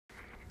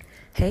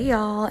Hey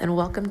y'all, and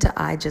welcome to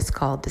I Just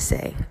Called to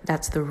Say.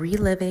 That's the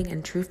reliving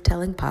and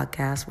truth-telling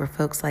podcast where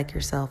folks like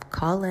yourself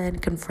call in,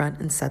 confront,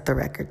 and set the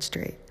record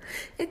straight.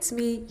 It's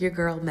me, your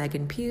girl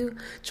Megan Pugh,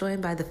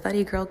 joined by the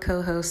funny girl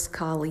co-host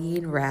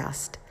Colleen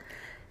Rast.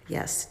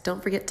 Yes,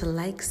 don't forget to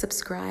like,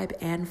 subscribe,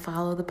 and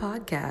follow the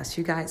podcast.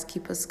 You guys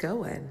keep us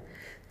going.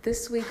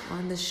 This week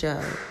on the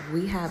show,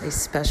 we have a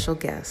special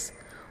guest.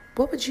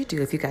 What would you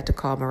do if you got to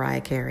call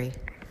Mariah Carey?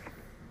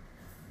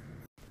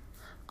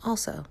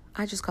 Also,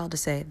 I just called to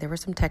say there were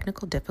some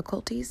technical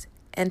difficulties,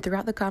 and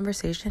throughout the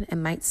conversation, it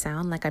might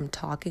sound like I'm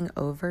talking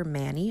over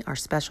Manny, our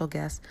special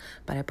guest,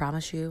 but I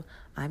promise you,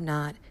 I'm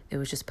not. It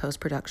was just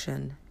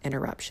post-production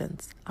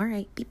interruptions. All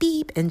right, beep,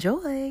 beep,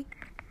 enjoy.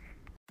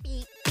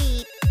 Beep,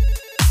 beep.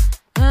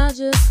 I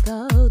just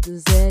called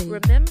to say.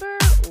 Remember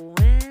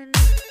when?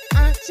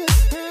 I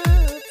just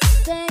called to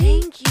say.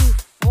 Thank you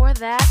for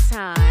that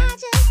time. I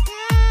just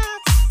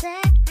called to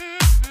say.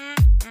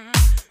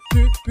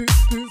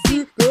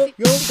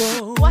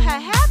 What had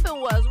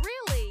happened was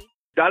really.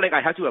 Darling,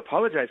 I have to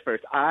apologize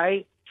first.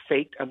 I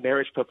faked a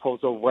marriage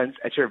proposal once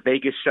at your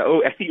Vegas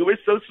show, and you were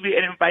so sweet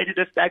and invited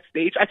us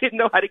backstage. I didn't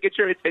know how to get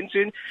your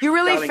attention. You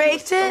really Darling,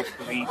 faked it? So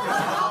sweet.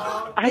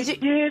 I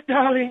did,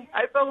 darling.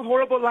 I felt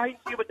horrible lying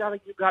to you, but darling,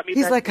 you got me.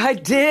 He's like, I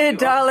did,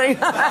 darling.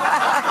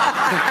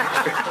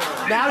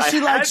 Now she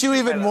likes you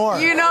even more.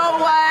 You know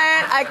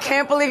what? I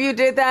can't believe you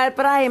did that,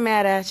 but I ain't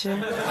mad at you.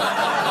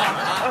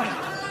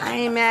 I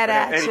ain't mad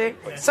at you.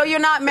 So you're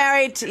not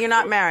married? You're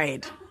not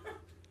married?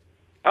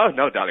 Oh,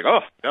 no, darling.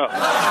 Oh, no.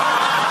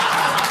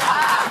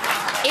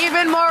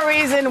 Even more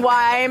reason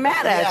why I'm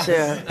mad at you.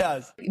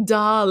 Yes.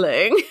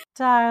 Darling.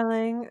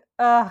 Darling.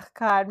 Oh,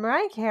 God.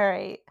 Mariah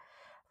Carey.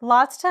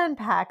 Lots to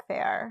unpack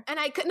there. And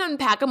I couldn't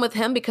unpack them with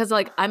him because,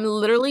 like, I'm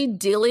literally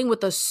dealing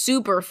with a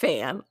super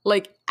fan.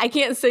 Like, I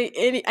can't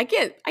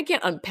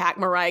unpack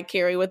Mariah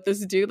Carey with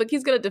this dude. Like,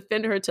 he's going to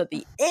defend her to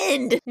the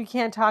end. You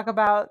can't talk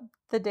about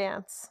the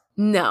dance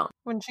No.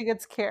 when she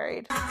gets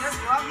carried.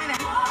 Just 1 minute.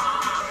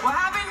 Well,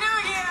 Happy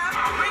New Year.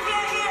 We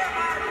get here,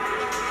 but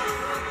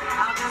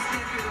I'll just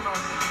get through the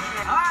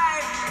motions. All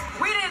right.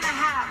 We didn't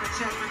have a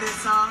check for this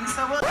song,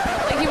 so we'll...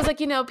 Like, he was like,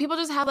 people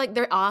just have, like,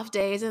 their off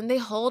days, and they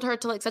hold her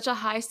to, like, such a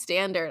high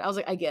standard. I was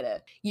like, I get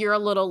it. You're a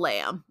little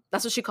lamb.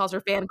 That's what she calls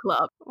her fan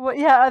club. Well,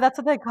 yeah, that's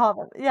what they call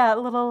them. Yeah,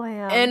 little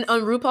lamb. And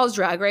on RuPaul's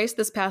Drag Race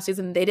this past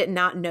season, they did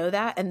not know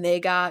that, and they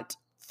got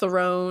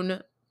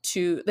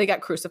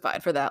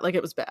crucified for that. Like,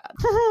 it was bad.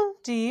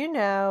 Do you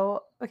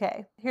know...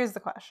 Okay, here's the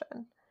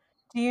question.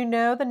 Do you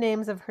know the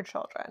names of her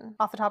children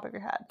off the top of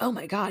your head? Oh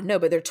my God, no,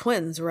 but they're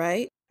twins,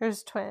 right?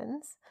 There's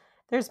twins.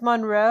 There's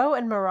Monroe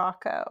and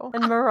Morocco.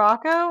 And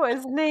Morocco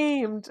is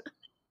named...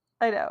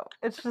 I know.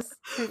 It's just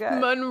too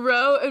good.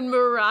 Monroe and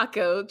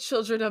Morocco,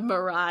 children of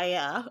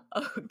Mariah.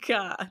 Oh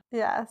God.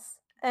 Yes.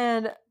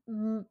 And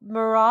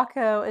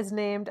Morocco is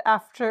named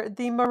after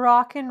the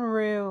Moroccan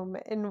room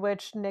in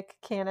which Nick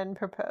Cannon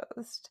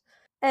proposed.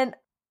 And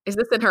Is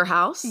this in her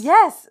house?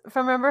 yes,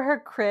 remember her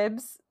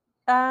cribs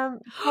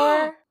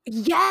tour?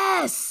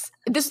 Yes.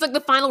 This is like the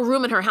final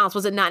room in her house,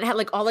 was it not? It had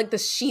like all like the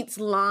sheets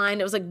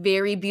lined. It was like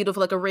very beautiful,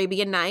 like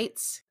Arabian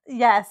Nights.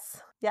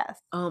 Yes. Yes.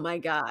 Oh my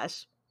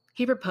gosh.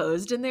 He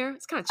proposed in there?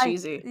 It's kind of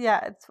cheesy. Yeah,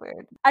 it's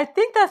weird. I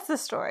think that's the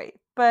story,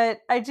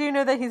 but I do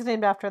know that he's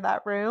named after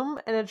that room,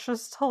 and it's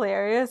just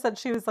hilarious that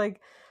she was like,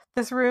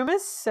 this room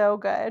is so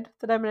good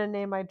that I'm going to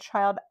name my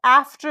child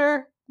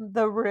after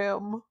the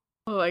room.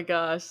 Oh my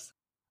gosh.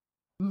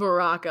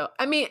 Morocco.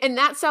 I mean, and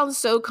that sounds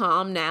so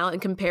calm now in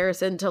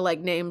comparison to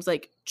like names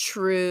like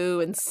True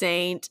and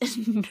Saint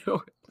and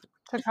North.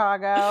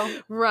 Chicago.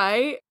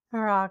 Right?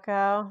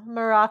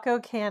 Morocco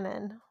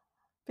Cannon.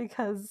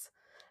 Because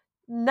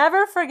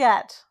never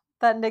forget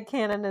that Nick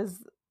Cannon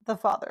is the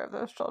father of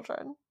those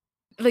children.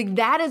 Like,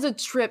 that is a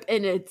trip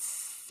in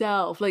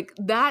itself. Like,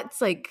 that's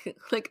like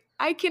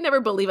I can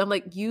never believe. I'm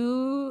like,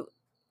 you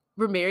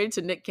were married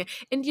to Nick Cannon.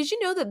 And did you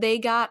know that they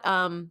got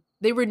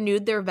they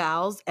renewed their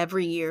vows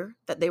every year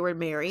that they were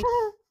married?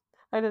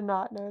 I did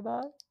not know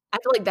that. I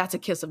feel like that's a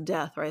kiss of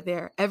death right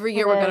there. Every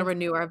year It we're going to is.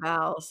 renew our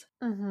vows.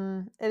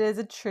 Mm-hmm. It is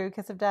a true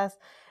kiss of death.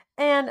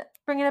 And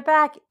bringing it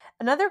back,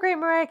 another great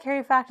Mariah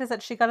Carey fact is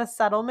that she got a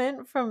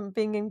settlement from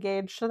being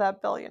engaged to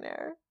that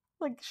billionaire.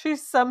 Like, she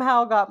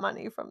somehow got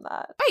money from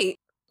that. Wait,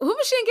 who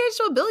was she engaged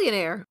to? A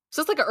billionaire?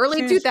 So it's like an early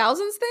She was-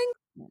 2000s thing?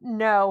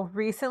 No,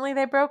 recently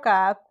they broke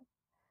up.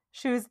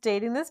 She was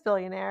dating this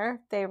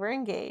billionaire. They were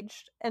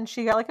engaged, and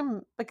she got like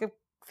a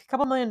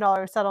couple $1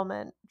 million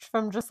settlement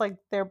from just like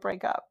their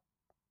breakup.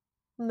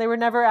 And they were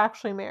never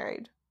actually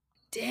married.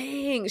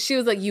 Dang. She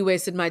was like, you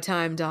wasted my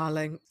time,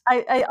 darling.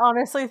 I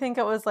honestly think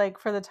it was like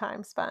for the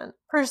time spent.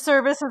 Her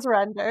service is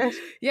rendered.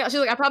 Yeah, she's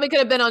like, I probably could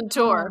have been on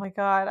tour. Oh my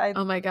god.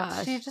 Oh my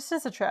gosh. She just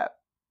is a trip.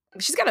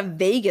 She's got a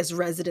Vegas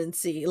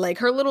residency. Like,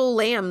 her little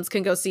lambs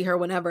can go see her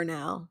whenever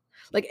now.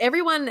 Like,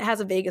 everyone has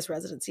a Vegas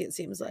residency, it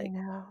seems I like.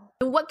 know.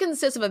 And what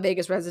consists of a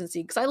Vegas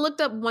residency? Because I looked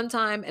up one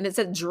time and it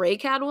said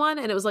Drake had one,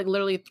 and it was like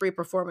literally 3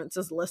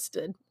 performances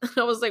listed.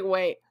 I was like,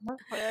 wait,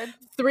 That's weird.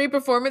 3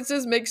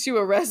 performances makes you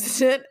a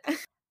resident?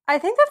 I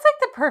think that's like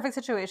the perfect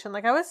situation.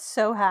 Like I was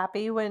so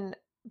happy when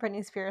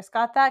Britney Spears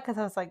got that because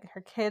I was like,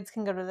 her kids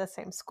can go to the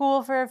same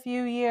school for a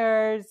few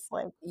years.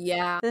 Like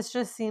Yeah. this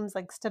just seems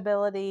like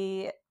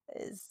stability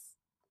is.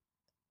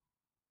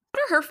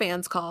 What are her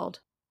fans called?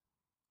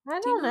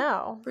 I Do you don't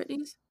know,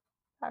 Britney's?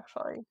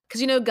 actually.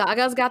 Because,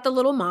 Gaga's got the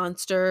little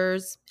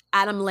monsters.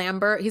 Adam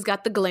Lambert, he's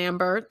got the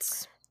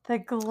Glamberts. The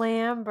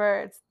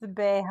Glamberts, the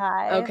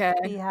Beehive. Okay.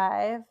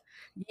 Beehive.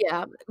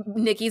 Yeah.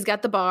 Nicki's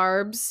got the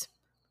Barbs.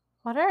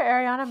 What are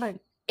Arianators?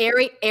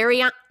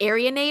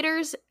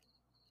 Arianators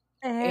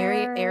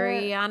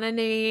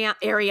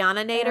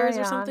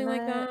or something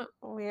like that.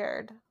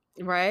 Weird.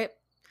 Right?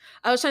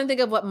 I was trying to think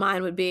of what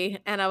mine would be,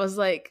 and I was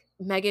like,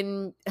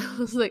 Megan, I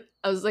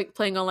was like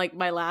playing on like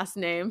my last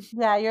name.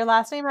 Yeah, your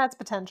last name has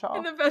potential.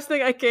 And the best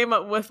thing I came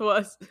up with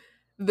was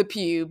the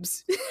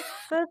Pubes.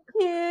 The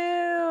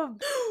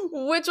Pubes.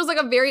 Which was like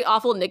a very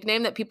awful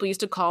nickname that people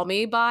used to call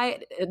me by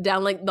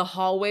down like the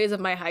hallways of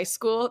my high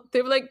school.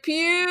 They were like,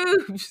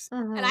 Pubes.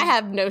 Mm-hmm. And I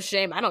have no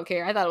shame. I don't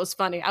care. I thought it was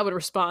funny. I would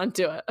respond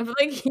to it. I'm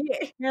like,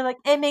 yeah. You're like,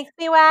 it makes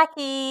me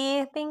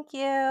wacky. Thank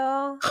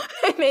you.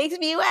 It makes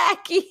me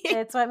wacky.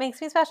 It's what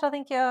makes me special.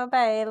 Thank you.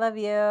 Bye. Love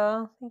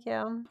you. Thank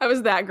you. I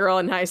was that girl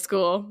in high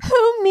school.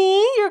 Who,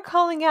 me? You're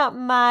calling out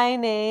my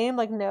name?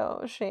 Like,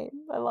 no, shame.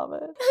 I love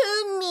it.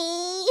 Who,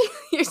 me?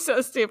 You're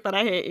so stupid.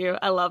 I hate you.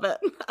 I love it.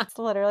 It's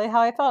literally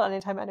how I felt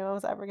anytime anyone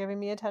was ever giving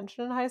me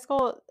attention in high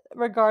school,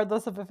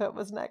 regardless of if it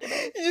was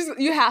negative.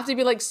 You have to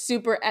be like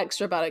super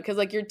extra about it because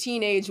like your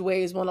teenage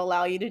ways won't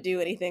allow you to do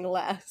anything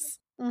less.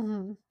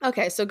 Mm-hmm.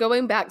 Okay, so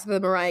going back to the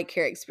Mariah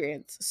Carey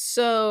experience.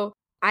 So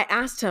I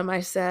asked him, I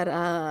said,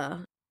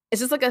 is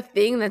this like a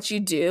thing that you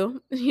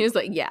do? He was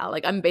like, yeah,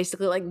 like I'm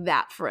basically like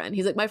that friend.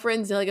 He's like, my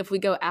friends, like if we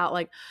go out,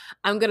 like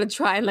I'm gonna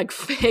try and like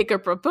fake a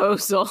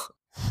proposal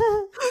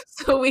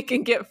so we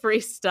can get free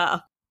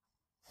stuff.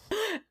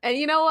 And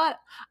you know what?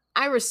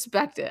 I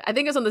respect it. I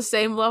think it's on the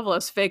same level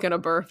as faking a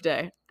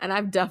birthday. And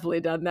I've definitely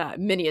done that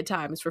many a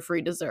times for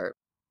free dessert.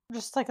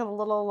 Just like a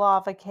little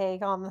lava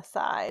cake on the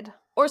side.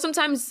 Or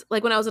sometimes,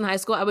 like when I was in high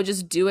school, I would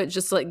just do it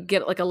just to like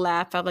get like a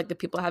laugh out of like the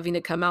people having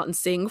to come out and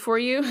sing for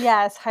you.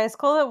 Yes, high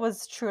school, it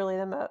was truly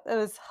it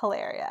was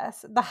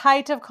hilarious. The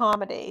height of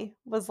comedy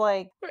was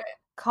like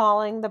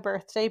calling the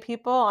birthday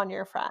people on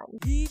your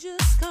friend. He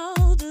just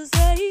called to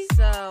say.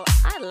 So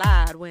I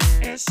lied when.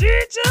 And she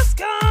just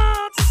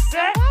called to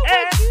say.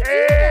 Why would you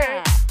do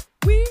that?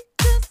 We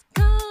just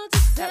called to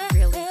say. That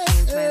really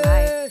changed my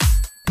life.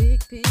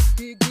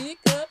 Pick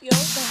up your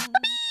phone.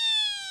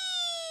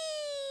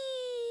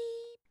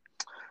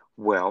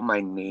 Well,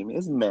 my name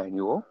is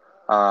Manuel.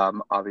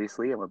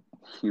 Obviously, I'm a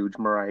huge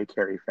Mariah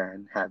Carey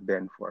fan, have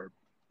been for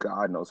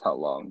God knows how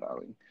long,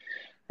 darling.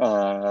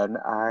 And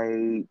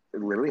I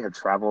literally have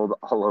traveled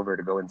all over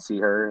to go and see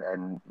her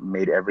and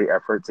made every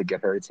effort to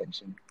get her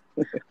attention.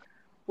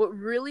 What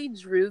really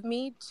drew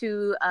me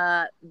to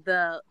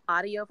the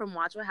audio from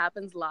Watch What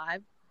Happens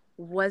Live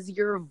was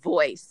your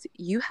voice.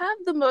 You have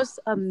the most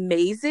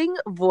amazing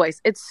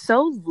voice. It's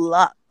so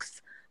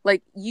luxe.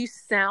 Like, you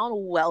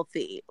sound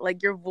wealthy.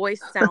 Like, your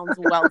voice sounds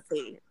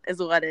wealthy is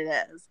what it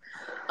is.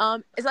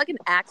 Is it like an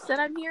accent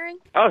I'm hearing?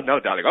 Oh, no,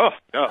 darling. Oh,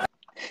 no.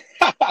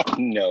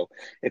 No,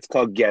 it's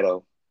called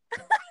ghetto.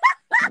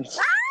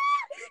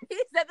 He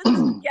said this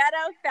is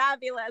ghetto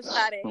fabulous,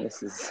 honey.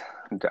 This is,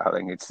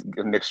 darling, it's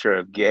a mixture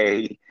of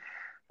gay,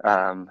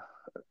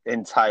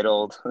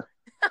 entitled,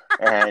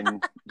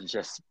 and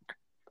just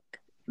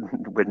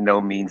with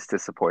no means to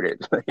support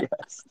it.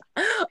 Yes.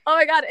 Oh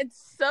my God,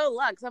 it's so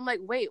luxe. I'm like,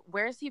 wait,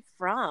 where's he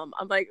from?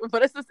 I'm like,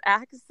 what is this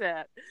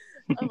accent?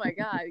 Oh my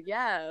God,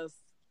 yes.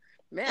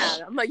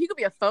 Man, I'm like, you could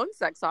be a phone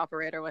sex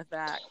operator with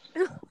that.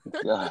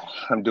 God,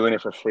 I'm doing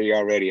it for free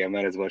already. I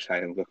might as well try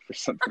and look for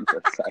something for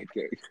a side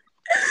gig.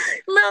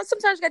 No,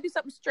 sometimes you gotta do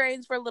something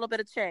strange for a little bit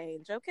of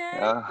change,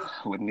 okay?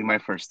 Wouldn't be my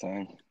first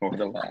time or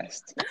the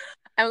last.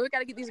 And we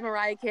gotta get these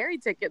Mariah Carey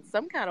tickets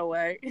some kind of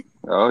way.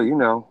 Oh, you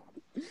know.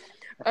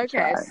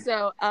 Okay, Try.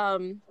 so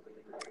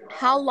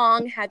how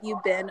long have you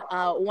been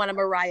one of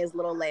Mariah's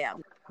little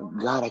lamb?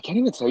 God, I can't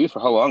even tell you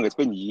for how long. It's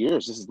been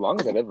years, just as long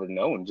as I've ever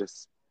known.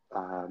 Just,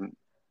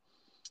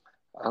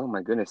 oh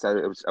my goodness, I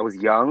was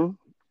young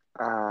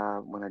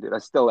when I did. I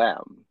still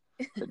am.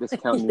 A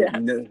discount, Yes.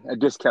 a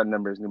discount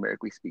numbers,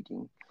 numerically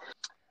speaking.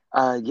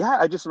 Yeah,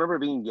 I just remember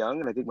being young,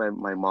 and I think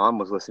my mom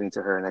was listening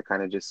to her, and I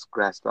kind of just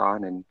grasped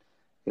on, and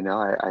you know,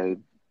 I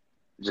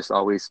just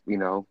always, you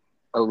know,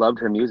 I loved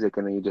her music,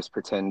 and then you just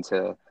pretend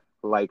to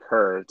like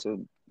her,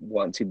 to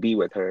want to be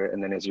with her,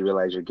 and then as you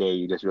realize you're gay,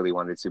 you just really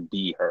wanted to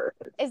be her.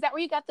 Is that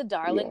where you got the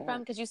darling Yeah.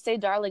 from? Because you say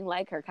darling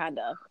like her, kind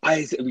of.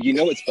 You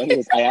know what's funny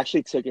is I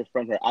actually took it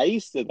from her. I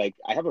used to I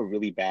have a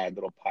really bad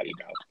little potty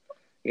mouth.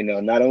 You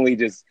know, not only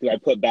just do I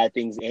put bad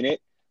things in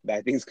it,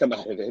 bad things come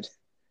out of it.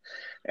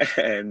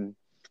 And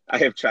I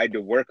have tried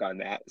to work on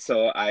that.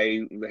 So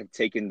I have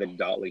taken the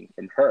darling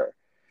from her.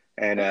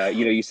 And,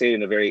 you know, you say it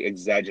in a very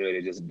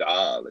exaggerated, just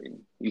darling.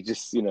 You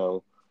just, you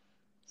know,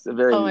 it's a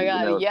very Oh my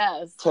God, you know,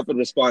 yes. tepid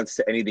response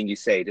to anything you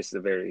say. Just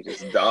a very,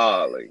 just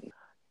darling.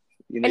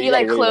 You know, And you you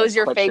gotta like really close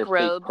your clutch fake your fake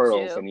robe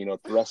pearls too.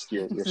 and thrust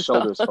your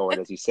shoulders forward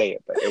as you say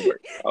it. But it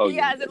worked. Oh,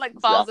 Yeah, as it like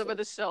falls over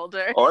the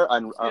shoulder. or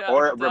Yeah,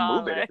 or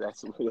remove it darling. if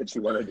that's what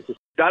you want to do.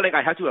 Darling,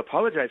 I have to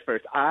apologize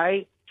first.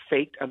 I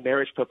faked a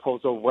marriage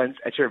proposal once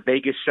at your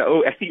Vegas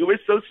show, and you were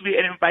so sweet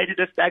and invited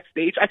us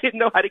backstage. I didn't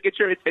know how to get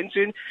your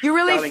attention. You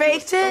really Darling,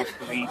 faked you were it?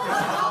 so sweet.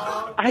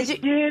 I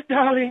did,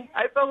 darling.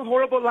 I felt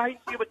horrible lying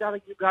to you, but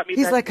darling, you got me.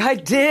 He's like, I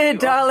did,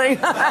 darling.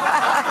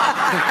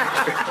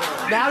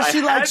 Now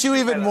she likes you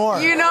even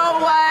more. You know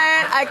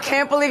what? I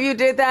can't believe you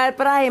did that,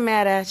 but I ain't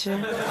mad at you.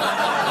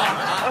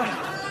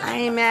 I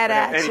ain't mad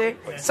at you.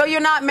 So you're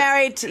not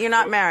married? You're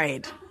not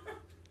married?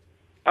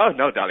 Oh,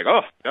 no, darling.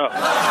 Oh, no.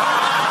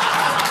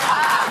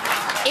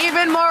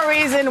 Even more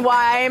reason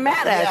why I'm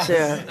mad at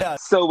you.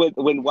 So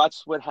when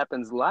Watch What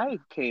Happens Live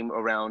came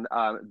around,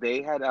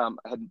 they had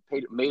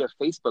made a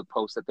Facebook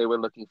post that they were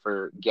looking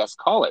for guest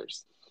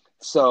callers.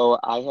 So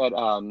I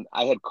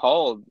had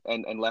called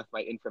and left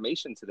my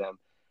information to them,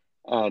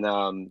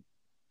 and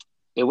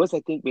it was, I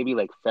think, maybe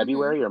like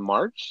February or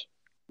March.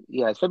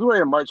 Yeah, it's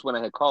February or March when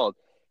I had called,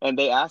 and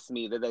they asked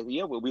me that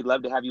we'd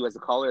love to have you as a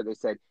caller. They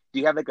said, do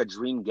you have like a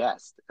dream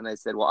guest? And I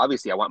said, well,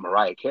 obviously I want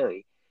Mariah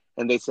Carey.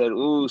 And they said,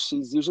 ooh,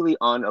 she's usually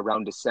on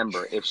around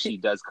December if she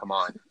does come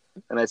on.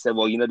 And I said,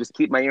 well, just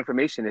keep my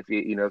information if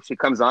if she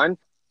comes on.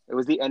 It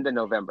was the end of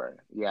November.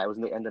 Yeah, it was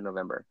the end of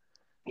November.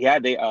 Yeah,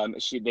 they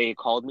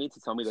called me to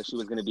tell me that she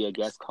was going to be a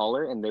guest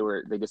caller, and they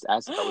just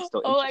asked if I was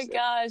still interested. Oh my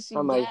gosh!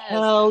 I'm yes. like,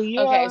 hell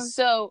yeah. Okay,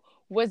 so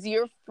was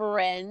your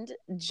friend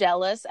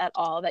jealous at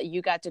all that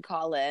you got to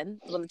call in,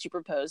 the one that you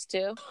proposed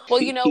to?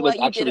 Well, you know he what? was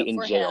You actually did it in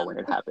for jail him. when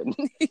it happened.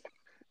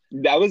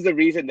 That was the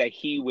reason that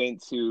he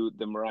went to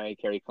the Mariah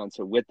Carey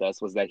concert with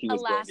us, was that he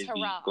was going to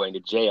be going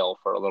to jail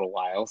for a little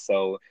while.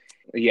 So,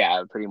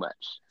 yeah, pretty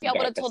much. Yeah, I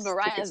would have told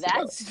Mariah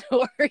that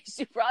story.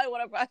 She probably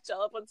would have brought you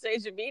up on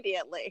stage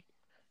immediately.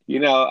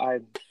 I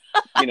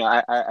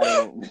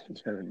don't.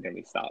 Let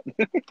me stop.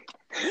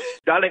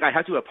 Darling, I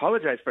have to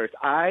apologize first.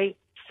 I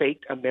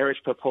faked a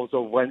marriage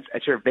proposal once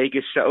at your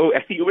Vegas show,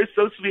 and you were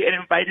so sweet and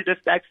invited us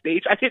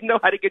backstage. I didn't know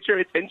how to get your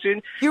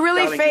attention. You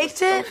really darling,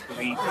 faked it? So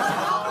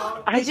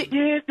I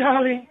did,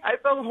 darling. I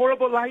felt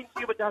horrible lying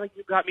to you, but darling,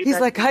 you got me. He's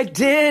like, I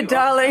did,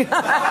 darling.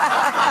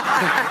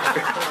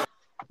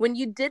 When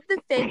you did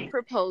the fake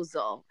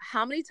proposal,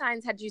 how many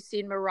times had you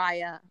seen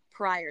Mariah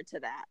prior to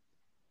that?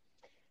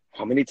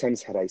 How many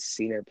times had I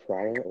seen her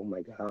prior? Oh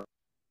my God.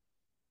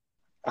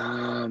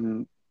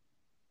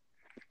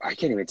 I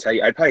can't even tell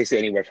you. I'd probably say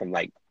anywhere from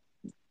like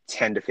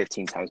 10 to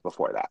 15 times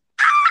before that.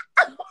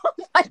 Oh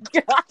my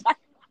God.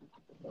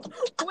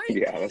 Wait.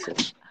 Yeah, that's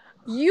it.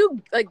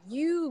 You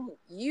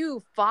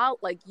fall,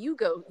 like you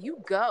go,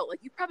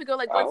 like you probably go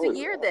like once a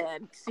year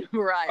then to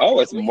Mariah. Oh,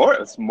 it's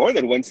more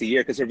than once a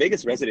year, because her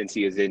Vegas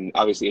residency is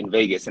obviously in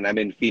Vegas, and I'm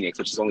in Phoenix,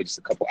 which is only just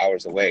a couple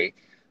hours away.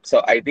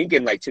 So I think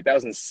in like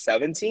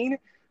 2017,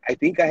 I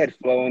think I had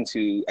been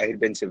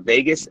to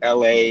Vegas,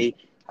 LA.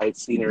 I had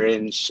seen her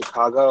in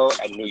Chicago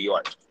and New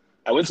York.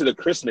 I went to the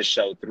Christmas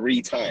show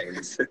 3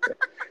 times,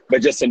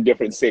 but just in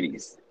different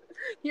cities.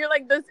 You're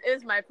like, this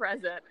is my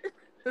present.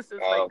 This is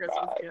my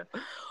Christmas gift.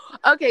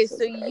 Okay,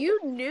 so you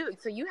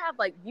have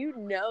like,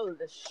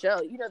 the show,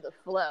 the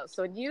flow.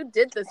 So when you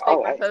did this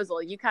fake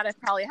proposal, you kind of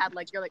probably had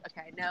like, you're like,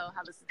 okay, I know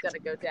how this is going to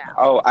go down.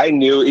 Oh, I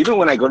knew. Even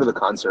when I go to the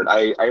concert,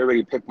 I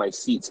already picked my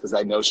seats, because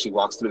I know she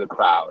walks through the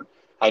crowd.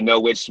 I know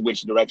which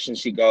direction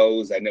she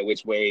goes. I know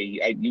which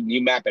way.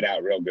 You map it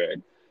out real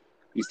good.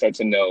 You start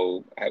to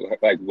know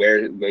like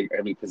where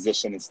every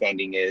position and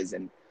standing is,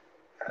 and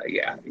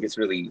yeah, it's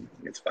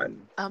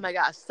fun. Oh my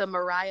gosh! So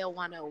Mariah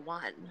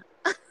 101.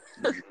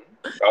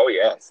 Oh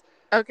yes.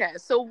 Okay,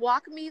 so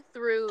walk me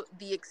through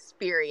the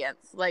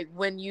experience, like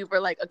when you were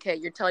like, okay,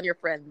 you're telling your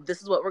friend,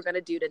 this is what we're gonna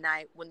do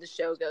tonight when the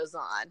show goes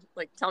on.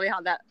 Like, tell me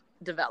how that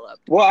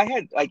developed. Well, I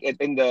had like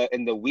in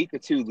the week or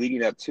two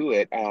leading up to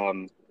it.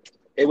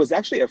 It was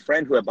actually a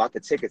friend who had bought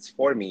the tickets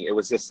for me. It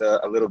was just a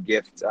little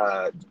gift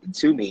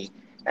to me.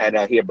 And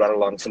he had brought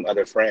along some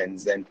other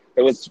friends, and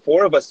there was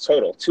 4 of us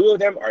total. 2 of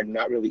them are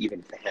not really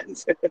even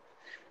fans.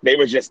 They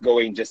were just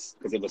going just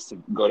because it was to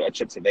go to a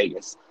trip to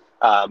Vegas.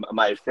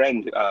 My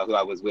friend who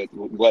I was with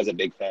was a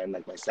big fan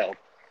like myself.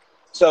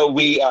 So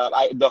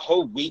the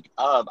whole week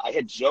I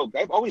had joked.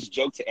 I've always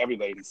joked to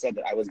everybody and said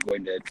that I was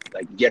going to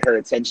like get her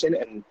attention,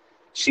 and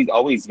she's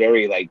always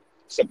very like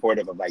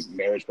supportive of like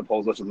marriage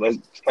proposals. There's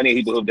plenty of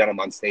people who've done them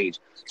on stage.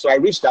 So I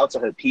reached out to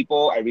her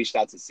people. I reached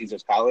out to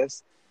Caesar's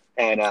Palace.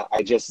 And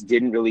I just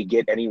didn't really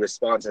get any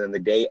response. And then the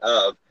day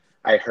of,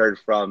 I heard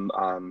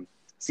from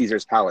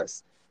Caesar's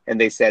Palace, and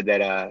they said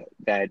that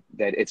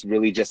it's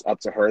really just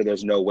up to her.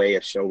 There's no way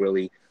if she'll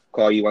really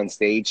call you on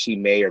stage. She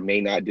may or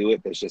may not do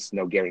it. There's just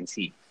no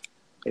guarantee.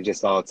 It's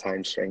just all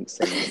time strengths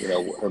and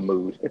her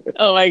mood.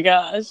 Oh my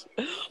gosh!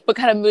 What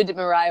kind of mood did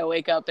Mariah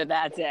wake up in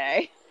that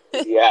day?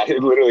 Yeah,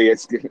 literally.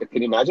 Can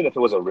you imagine if it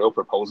was a real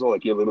proposal?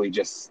 Like you're literally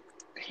just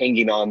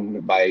hanging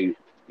on by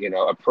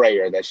a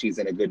prayer that she's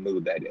in a good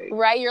mood that day.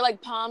 Right? You're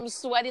like palms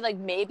sweaty, like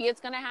maybe it's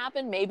going to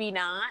happen, maybe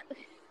not.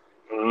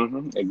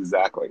 Mm-hmm.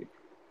 Exactly.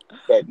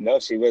 But no,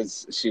 she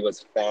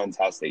was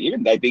fantastic.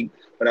 Even I think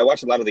when I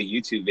watched a lot of the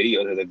YouTube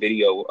videos or the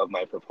video of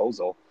my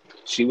proposal,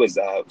 she was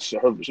she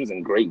was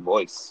in great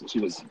voice. She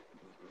was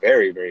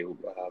very, very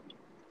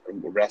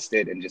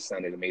rested and just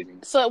sounded amazing.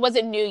 So it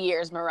wasn't New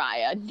Year's,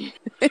 Mariah.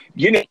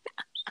 You know.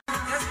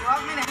 Just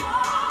 1 minute.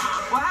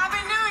 Well,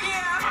 Happy New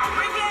Year.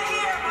 We get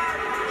here, but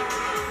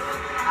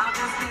I'll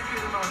just get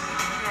through the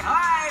motions. All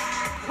right.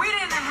 We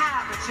didn't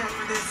have a check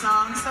for this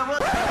song, so we'll...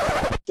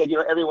 So,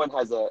 everyone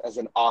has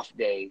an off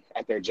day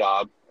at their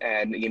job,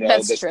 and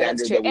that's the true,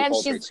 standard that we and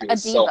hold her she's to a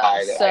is diva, so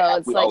high that so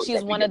it's we like always she's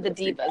have to one give of the her a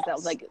free divas that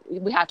was pass. like,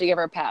 we have to give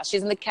her a pass.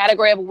 She's in the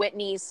category of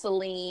Whitney,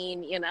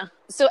 Celine,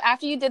 So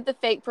after you did the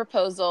fake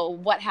proposal,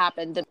 what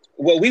happened?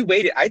 Well, we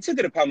waited. I took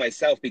it upon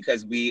myself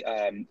because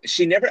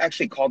she never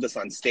actually called us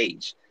on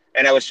stage.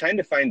 And I was trying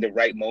to find the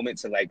right moment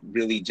to like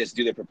really just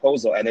do the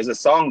proposal. And there's a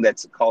song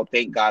that's called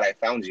Thank God I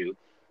Found You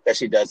that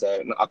she does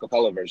an a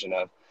cappella version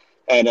of.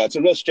 And it's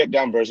a real stripped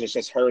down version. It's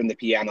just her and the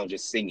piano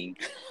just singing.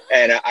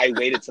 And I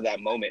waited to that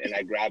moment and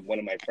I grabbed one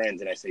of my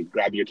friends and I said,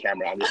 grab your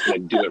camera. I'm just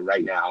going to do it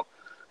right now.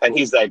 And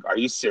he's like, are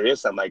you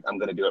serious? I'm like, I'm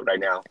going to do it right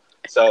now.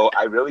 So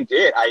I really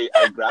did. I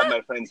grabbed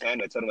my friend's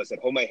hand. I told him, I said,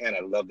 hold my hand.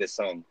 I love this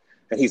song.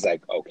 And he's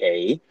like,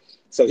 okay.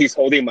 So he's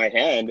holding my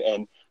hand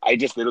and I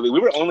just literally,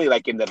 we were only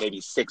like in the maybe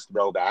 6th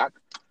row back.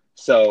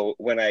 So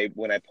when I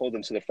pulled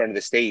him to the front of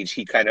the stage,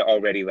 he kind of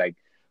already like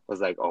was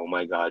like, oh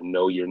my God,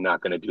 no, you're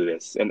not going to do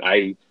this. And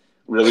I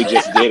really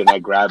just did. And I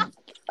grabbed,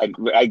 I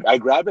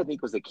grabbed, I think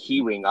it was a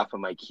key ring off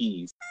of my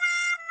keys.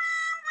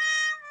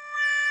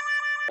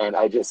 And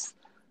I just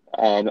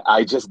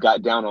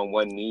got down on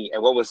one knee.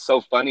 And what was so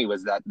funny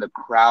was that the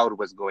crowd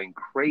was going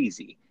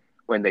crazy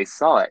when they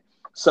saw it.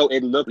 So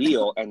it looked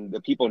real. And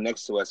the people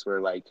next to us were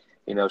like,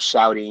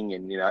 shouting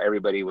and,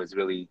 everybody was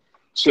really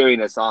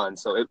cheering us on.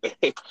 So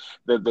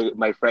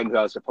my friend who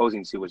I was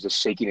proposing to was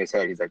just shaking his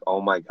head. He's like,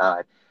 oh my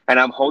God. And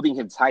I'm holding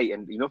him tight.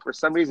 And, for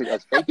some reason,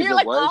 as fake as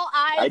it was,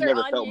 I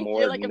never felt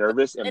more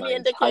nervous in my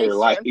entire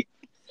life.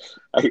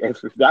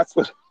 That's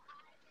what,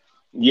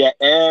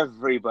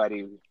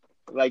 everybody,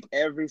 like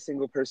every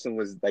single person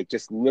was like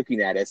just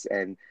looking at us.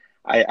 And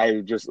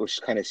I just was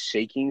kind of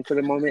shaking for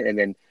the moment. And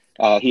then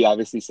he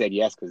obviously said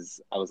yes, because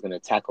I was going to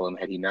tackle him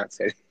had he not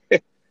said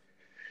it.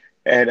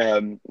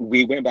 And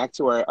we went back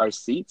to our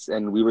seats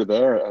and we were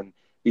there. And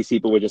these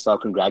people were just all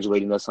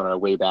congratulating us on our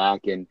way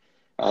back. And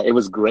it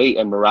was great.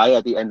 And Mariah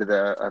at the end of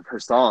her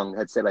song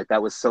had said, like,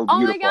 that was so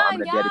beautiful. God, I'm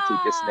going to dedicate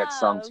this next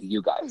song to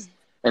you guys.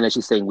 And then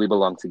she's saying, we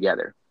belong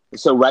together.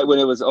 So right when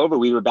it was over,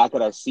 we were back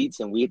at our seats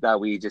and we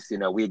thought we just,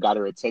 we got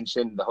her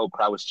attention. The whole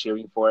crowd was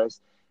cheering for us.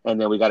 And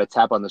then we got a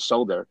tap on the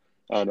shoulder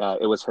and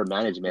it was her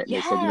management. And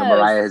they said,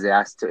 Mariah has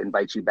asked to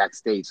invite you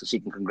backstage so she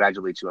can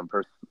congratulate you in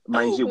person.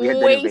 Mind you, we had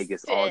been in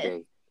Vegas all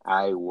day.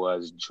 I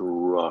was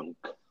drunk.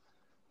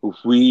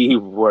 We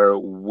were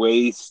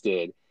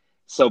wasted.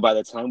 So by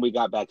the time we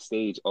got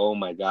backstage, oh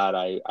my God,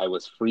 I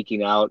was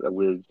freaking out.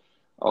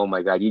 Oh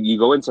my God, you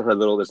go into there's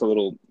a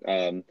little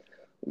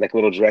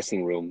little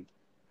dressing room,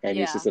 and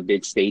it's just a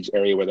big stage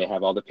area where they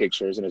have all the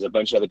pictures, and there's a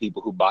bunch of other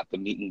people who bought the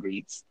meet and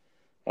greets,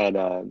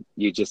 and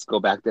you just go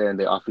back there and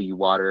they offer you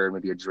water,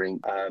 maybe a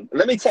drink.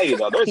 Let me tell you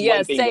though, there's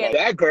one thing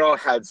that girl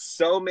had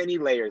so many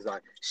layers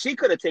on. She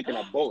could have taken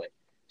a bullet.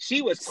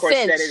 She was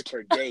corseted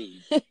for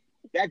days.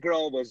 That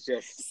girl was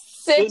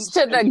just cinched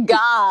to the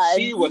gods.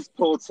 She was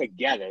pulled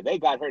together. They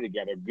got her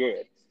together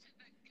good.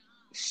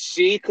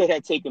 She could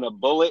have taken a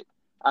bullet.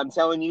 I'm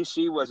telling you,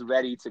 she was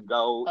ready to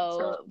go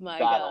to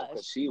battle.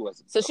 Gosh. She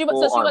was she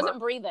wasn't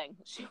breathing.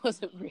 She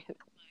wasn't breathing.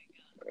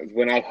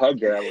 When I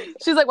hugged her,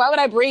 she's like, why would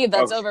I breathe?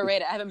 That's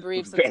overrated. I haven't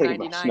breathed since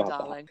 99,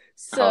 darling.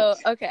 So,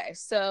 okay.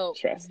 So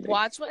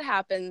Watch What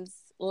Happens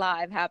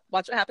Live.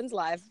 Watch What Happens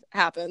Live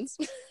happens.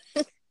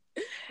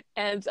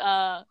 And,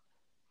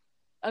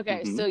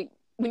 okay. So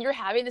when you're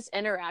having this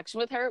interaction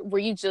with her, were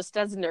you just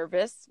as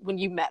nervous when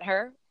you met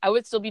her? I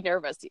would still be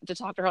nervous to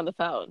talk to her on the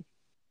phone.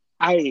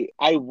 I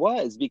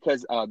was,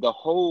 because the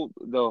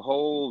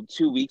whole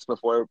 2 weeks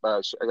before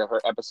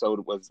her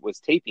episode was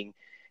taping,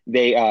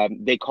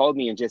 they called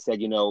me and just said,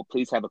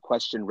 please have a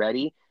question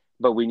ready,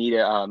 but we need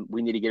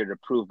to get it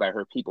approved by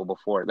her people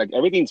before. Like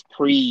everything's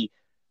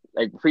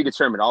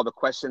predetermined. All the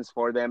questions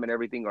for them and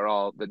everything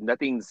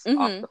nothing's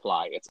off the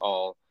fly. It's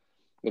all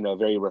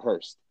very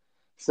rehearsed.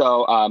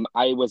 So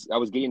I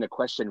was getting the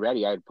question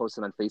ready. I had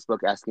posted on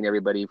Facebook asking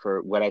everybody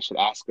for what I should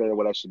ask her,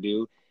 what I should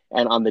do.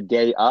 And on the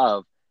day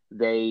of,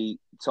 they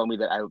told me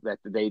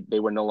that they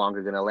were no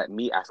longer going to let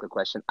me ask a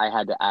question. I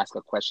had to ask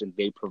a question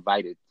they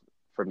provided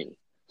for me.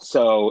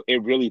 So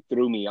it really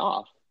threw me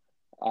off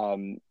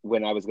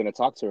when I was going to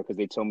talk to her, because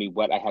they told me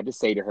what I had to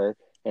say to her.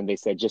 And they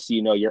said, just so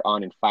you know, you're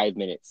on in 5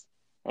 minutes.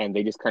 And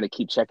they just kind of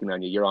keep checking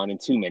on you. You're on in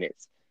 2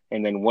 minutes.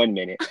 And then 1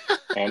 minute.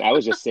 And I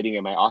was just sitting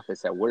in my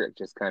office at work,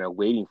 just kind of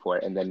waiting for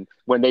it. And then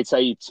when they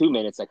tell you 2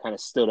 minutes, I kind of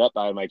stood up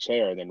out of my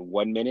chair. And then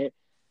 1 minute,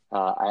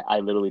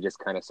 I literally just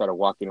kind of started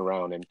walking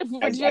around. And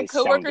did you have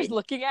coworkers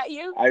looking at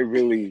you?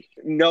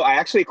 I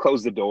actually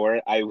closed the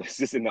door. I was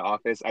just in the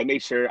office. I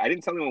made sure, I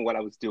didn't tell anyone what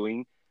I was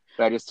doing.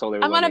 So I just told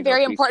everyone, I'm on a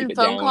very please keep important it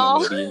phone down.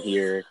 call. I'm going to be in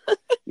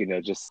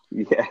here, just,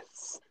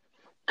 yes.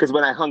 Because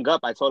when I hung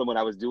up, I told them what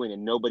I was doing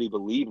and nobody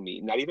believed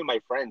me. Not even my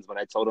friends. When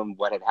I told them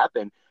what had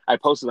happened, I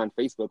posted on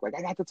Facebook, like,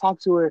 I got to talk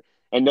to her.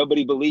 And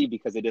nobody believed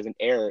because it doesn't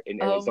air in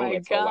Oh Arizona my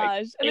until like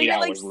gosh. And then 8 you're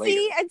like, hours later.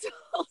 see, I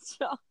told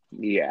y'all.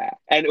 Yeah.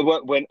 And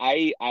when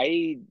I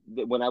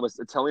was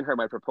telling her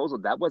my proposal,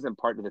 that wasn't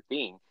part of the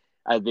thing.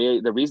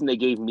 The reason they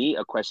gave me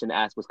a question to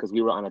ask was because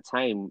we were on a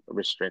time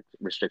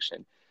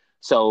restriction.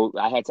 So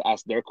I had to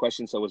ask their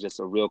question. So it was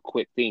just a real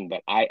quick thing.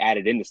 But I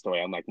added in the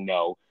story. I'm like,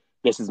 no,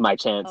 this is my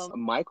chance.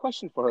 My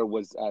question for her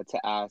was to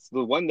ask,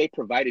 the one they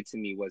provided to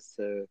me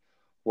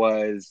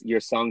was your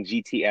song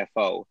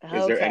GTFO.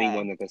 Is there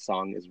anyone that the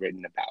song is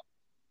written about?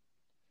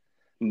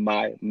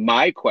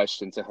 My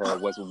question to her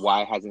was,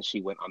 why hasn't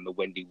she went on the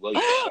Wendy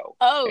Williams show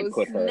and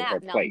put her in her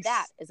Now place?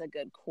 that is a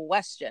good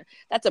question.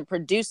 That's a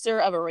producer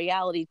of a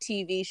reality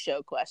TV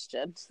show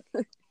question.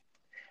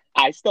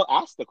 I still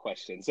ask the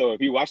question. So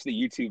if you watch the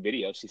YouTube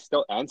video, she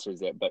still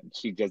answers it, but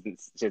she doesn't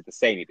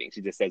say anything.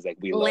 She just says, like,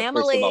 we love,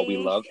 first of all, we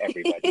love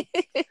everybody.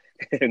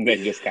 And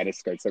then just kind of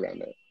skirts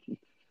around it.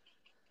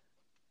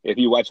 If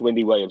you watch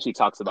Wendy Williams, she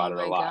talks about it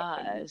a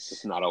lot.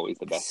 It's not always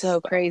the best. So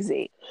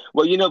crazy.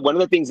 Well, one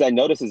of the things I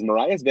noticed is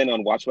Mariah's been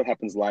on Watch What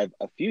Happens Live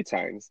a few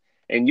times,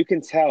 and you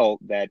can tell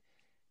that,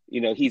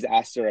 he's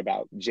asked her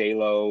about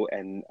J-Lo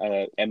and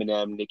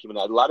Eminem, Nicki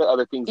Minaj, a lot of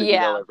other things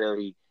that are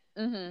very,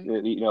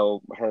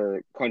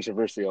 her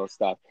controversial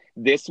stuff.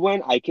 This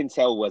one I can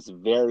tell was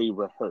very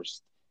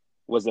rehearsed,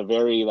 was a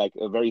very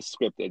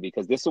scripted,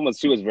 because this one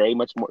she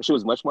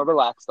was much more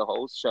relaxed the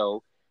whole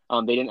show.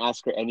 They didn't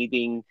ask her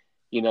anything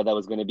that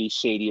was going to be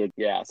shady.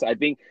 So I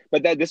think,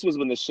 but this was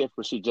when the shift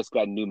where she just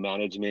got new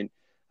management,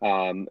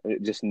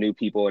 just new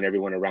people and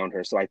everyone around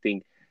her. So I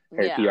think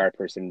her PR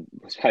person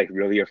was probably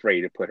really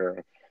afraid to put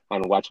her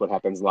on Watch What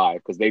Happens Live,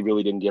 because they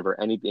really didn't give her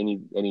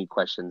any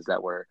questions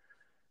that were,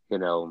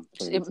 I'm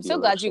so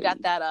glad you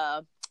got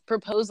that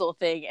proposal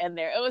thing in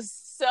there. It was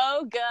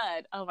so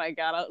good. Oh my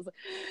God. I was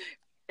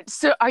like,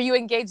 so are you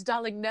engaged,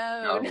 darling?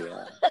 No. Oh,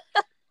 yeah.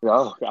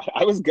 Oh, God.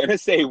 I was going to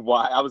say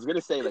why. I was going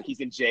to say, like,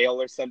 he's in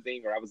jail or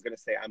something, or I was going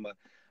to say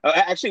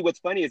actually, what's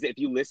funny is that if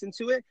you listen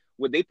to it,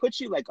 would they put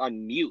you like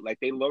on mute? Like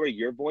they lower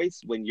your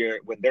voice when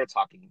they're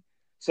talking.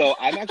 So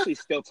I'm actually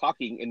still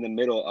talking in the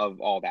middle of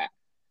all that.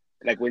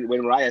 Like when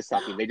Mariah's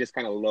talking, they just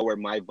kind of lower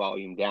my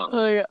volume down.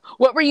 Oh, yeah.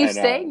 What were you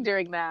saying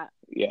during that?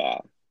 Yeah.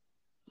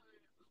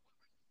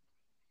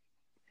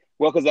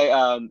 Well,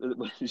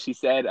 because she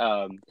said,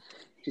 so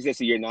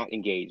you're not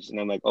engaged. And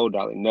I'm like, oh,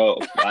 darling, no.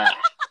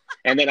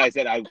 And then I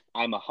said,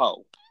 I'm a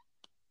hoe.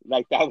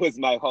 Like, that was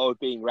my whole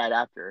thing right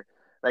after.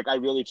 Like, I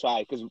really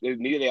tried, because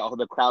immediately all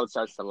the crowd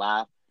starts to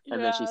laugh.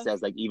 And then she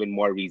says, like, even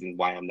more reasons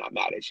why I'm not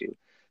mad at you.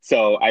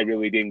 So I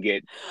really didn't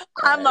get,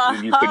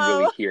 you couldn't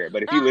really hear it.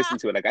 But if you listen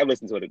to it, like, I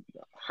listened to it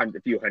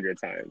a few hundred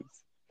times.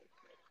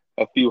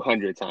 A few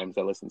hundred times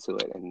I listened to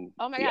it. And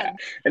oh my God.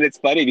 And it's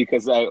funny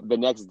because the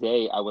next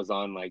day I was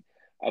on, like,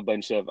 a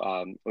bunch of,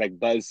 like,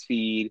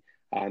 BuzzFeed,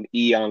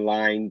 E!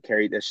 Online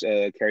carried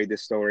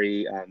this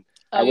story.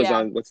 I was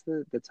on, what's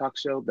the talk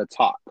show? The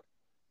Talk.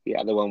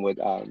 Yeah, the one with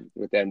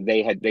them.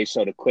 They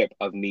showed a clip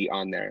of me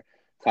on there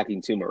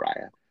talking to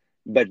Mariah.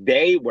 But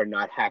they were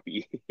not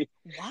happy.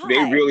 Why?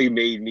 They really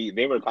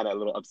they were kind of a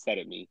little upset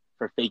at me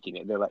for faking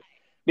it. They're like,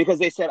 because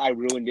they said I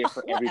ruined it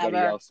for everybody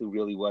else who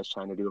really was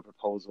trying to do a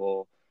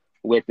proposal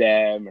with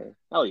them.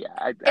 Or,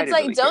 it's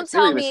like, really don't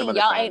tell me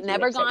y'all ain't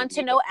never gone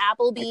to no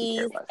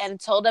Applebee's and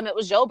told them it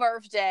was your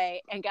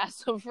birthday and got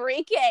some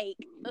free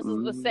cake. This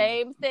is the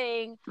same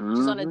thing,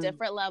 just on a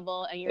different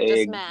level, and you're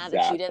just mad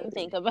that you didn't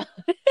think about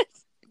it.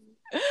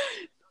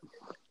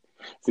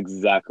 That's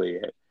exactly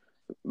it.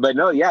 But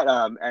no,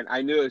 and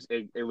I knew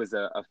it was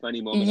a funny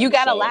moment. You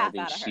got to laugh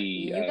out of her.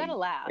 You got to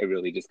laugh. It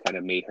really just kind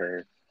of made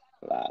her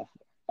laugh.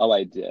 Oh,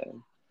 I did.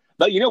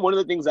 But one of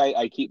the things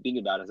I keep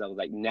thinking about is I was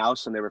like, now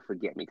she'll never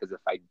forget me, because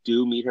if I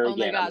do meet her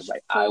again, I was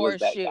like, I was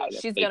that guy.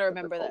 She's gonna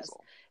remember this.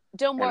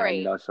 Don't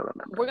worry.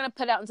 We're gonna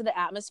put it out into the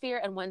atmosphere,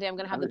 and one day I'm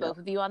gonna have both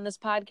of you on this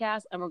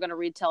podcast, and we're gonna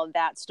retell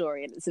that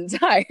story in its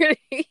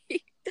entirety.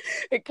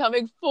 It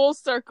coming full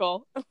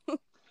circle.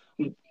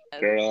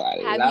 Girl,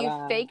 have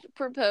you fake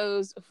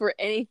proposed for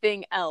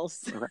anything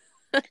else?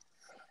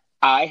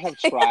 I have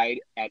tried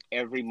at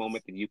every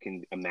moment that you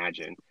can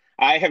imagine.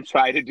 I have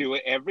tried to do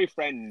it. Every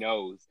friend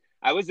knows.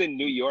 I was in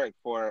New York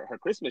for her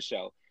Christmas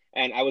show,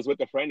 and I was with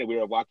a friend, and we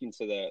were walking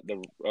to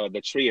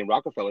the tree in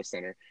Rockefeller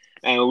Center,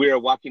 and we were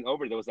walking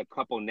over. There was a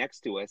couple next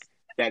to us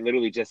that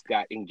literally just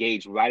got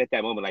engaged right at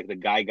that moment. Like, the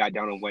guy got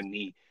down on one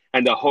knee,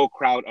 and the whole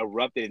crowd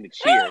erupted in the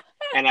cheer.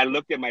 And I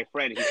looked at my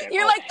friend, and he said,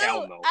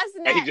 hell no.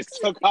 And he just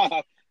took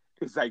off.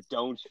 It's like,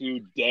 don't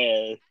you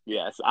dare.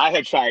 Yes, I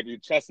have tried to.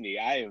 Trust me,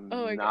 I am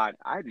not.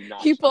 I do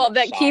not. You pull up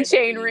that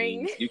keychain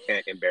ring. You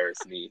can't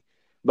embarrass me.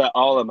 But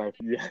all of my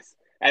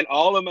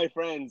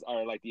friends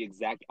are like the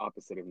exact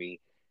opposite of me.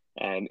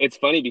 And it's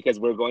funny because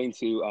we're going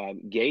to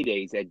gay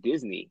days at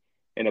Disney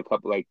in a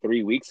couple, like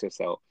 3 weeks or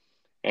so.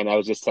 And I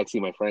was just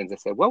texting my friends. I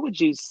said, what would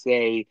you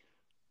say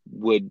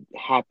would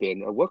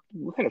happen, or what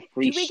kind of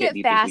free You would shit get do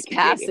you think fast we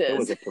could get if there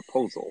was a passes.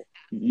 proposal?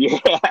 Yeah,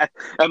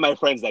 and my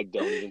friend's like,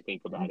 don't even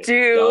think about it.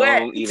 Do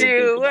Don't it. even think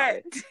Do about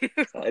it.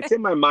 it. So it's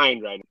in my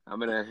mind right now. I'm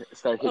gonna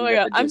start Oh hitting my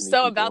up God. the I'm Disney so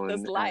people about this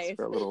and ask life.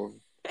 for a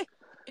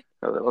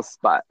little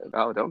spot.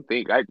 Oh, don't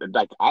think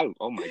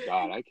oh my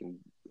God, I can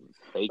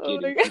fake Oh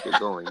it my and God. keep it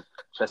going.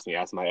 Trust me,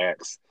 ask my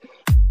ex.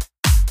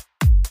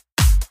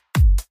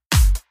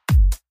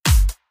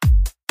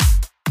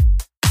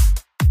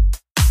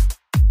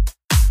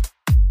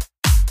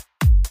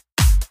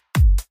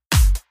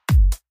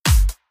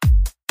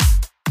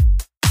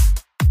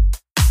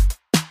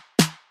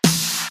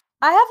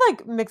 I have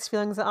like mixed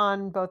feelings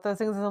on both those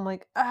things, and I'm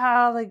like,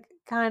 like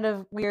kind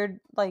of weird.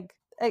 Like,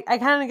 I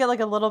kind of get like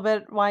a little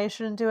bit why you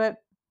shouldn't do it,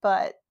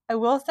 but I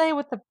will say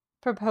with the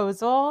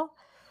proposal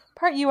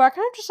part, you are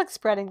kind of just like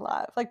spreading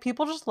love. Like,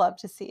 people just love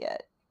to see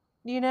it,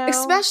 you know?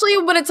 Especially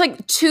when it's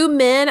like two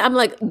men. I'm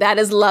like, that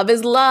is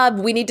love.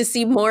 We need to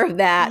see more of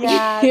that.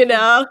 Yeah, You it's like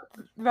know?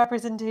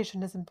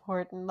 representation is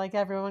important. Like,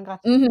 everyone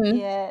got to Mm-hmm.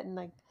 see it, and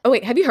like, Oh,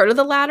 wait. Have you heard of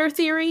the ladder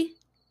theory?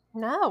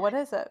 no, what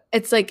is it?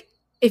 It's like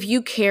if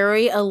you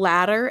carry a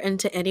ladder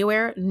into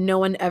anywhere, no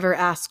one ever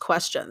asks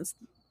questions.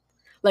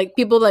 Like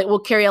people like will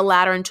carry a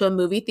ladder into a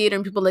movie theater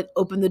and people like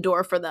open the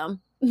door for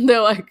them.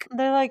 They're like,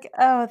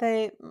 Oh,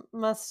 they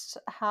must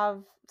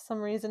have some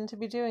reason to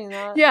be doing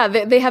that. yeah,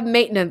 they have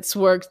maintenance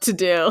work to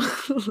do.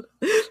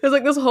 There's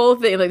like this whole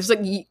thing, like there's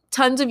like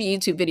tons of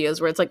YouTube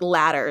videos where it's like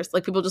ladders,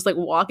 like people just like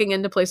walking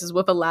into places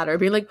with a ladder,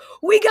 being like,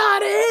 "We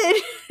got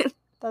it."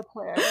 That's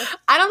hilarious.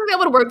 I don't think that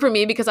would work for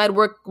me because I'd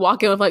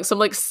walk in with like some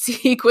like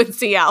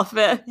sequency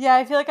outfit. Yeah,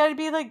 I feel like I'd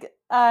be like,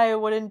 I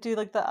wouldn't do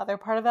like the other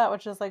part of that,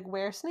 which is like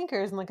wear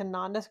sneakers and like a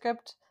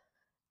nondescript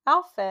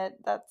outfit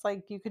that's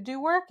like you could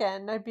do work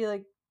in. I'd be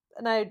like,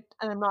 and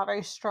I'm not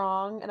very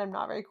strong and I'm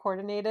not very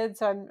coordinated,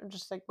 so I'm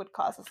just like would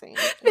cause a scene.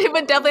 They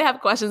would definitely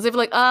have questions. They'd be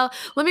like,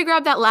 let me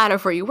grab that ladder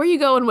for you. Where are you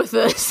going with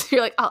this? You're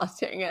like, oh,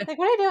 dang it. Like,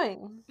 what are you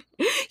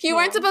doing? You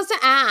weren't supposed to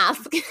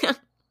ask.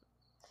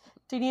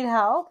 Do you need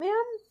help, man?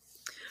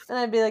 And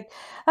I'd be like,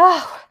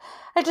 oh,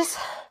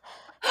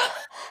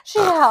 she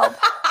need help.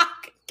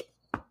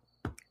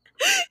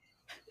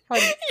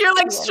 You're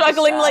like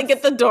struggling to like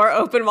get the door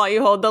open while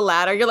you hold the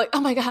ladder. You're like,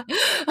 oh my God.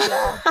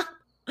 Yeah.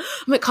 I'm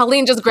like,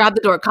 Colleen, just grab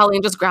the door.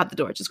 Colleen, just grab the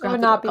door. Just It grab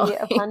would the not door. be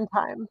a fun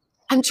time.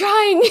 I'm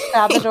trying.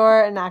 Grab the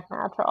door and act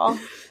natural.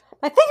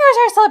 My fingers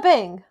are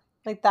slipping.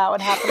 Like, that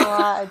would happen a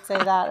lot. I'd say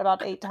that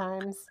about 8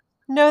 times.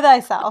 Know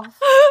thyself.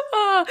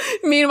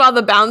 Meanwhile,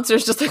 the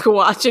bouncer's just like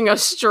watching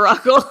us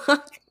struggle.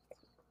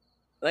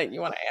 Like,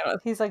 you want to handle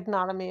it? He's like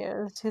not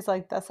amused. He's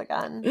like, this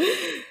again.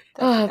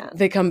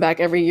 They come back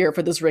every year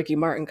for this Ricky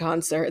Martin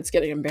concert. It's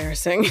getting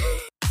embarrassing.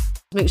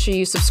 Make sure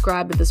you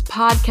subscribe to this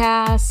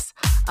podcast,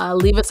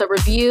 leave us a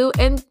review,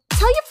 and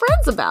tell your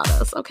friends about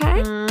us, okay?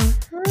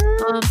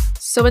 Mm-hmm.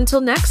 So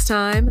until next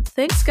time,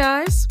 thanks,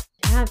 guys.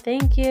 Yeah,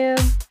 thank you.